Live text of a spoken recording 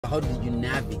how did you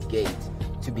navigate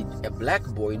to be a black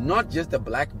boy, not just a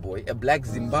black boy, a black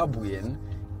Zimbabwean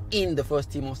in the first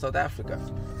team of South Africa?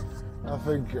 I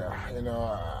think,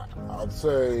 I'd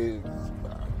say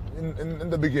in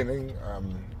the beginning,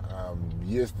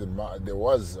 yes, there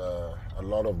was a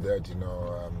lot of that,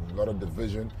 a lot of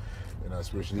division,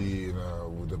 especially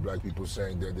with the black people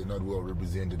saying that they're not well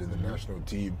represented in the national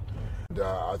team. And,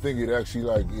 I think it actually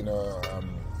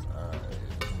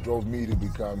drove me to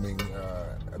becoming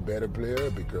a better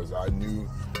player, because I knew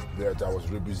that I was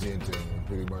representing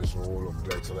pretty much all of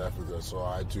Black South Africa, so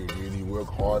I had to really work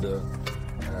harder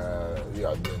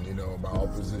than my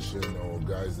opposition or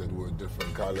guys that were a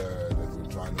different color that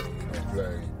were trying to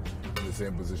play in the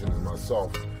same position as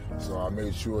myself. So I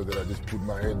made sure that I just put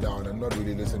my head down and not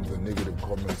really listen to the negative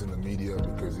comments in the media,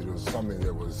 because it was something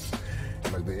that was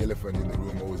like the elephant in the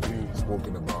room always being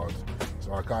spoken about.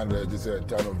 So I kind of just had a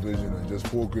tunnel vision and just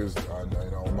focused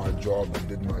on my job and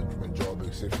did my job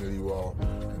exceptionally well,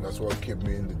 and that's what kept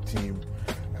me in the team.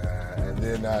 And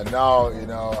then now,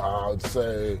 I would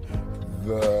say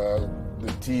the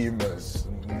team has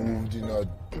moved,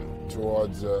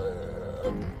 towards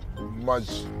a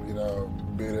much,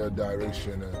 better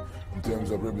direction in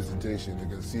terms of representation. You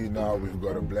can see now we've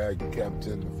got a black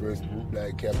captain, the first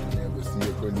black captain ever, Acie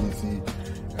Lumumba,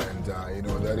 and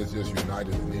that has just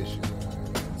united the nation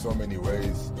in so many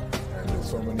ways. And there's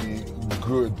so many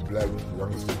good black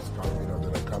youngsters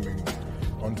that are coming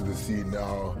onto the scene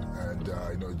now,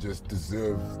 and just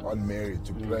deserve unmarried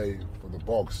to play for the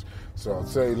Boks. So I'd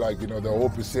say the whole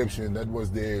perception that was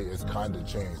there has kind of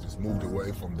changed. It's moved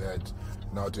away from that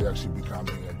now to actually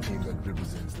becoming a team that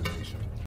represents the nation.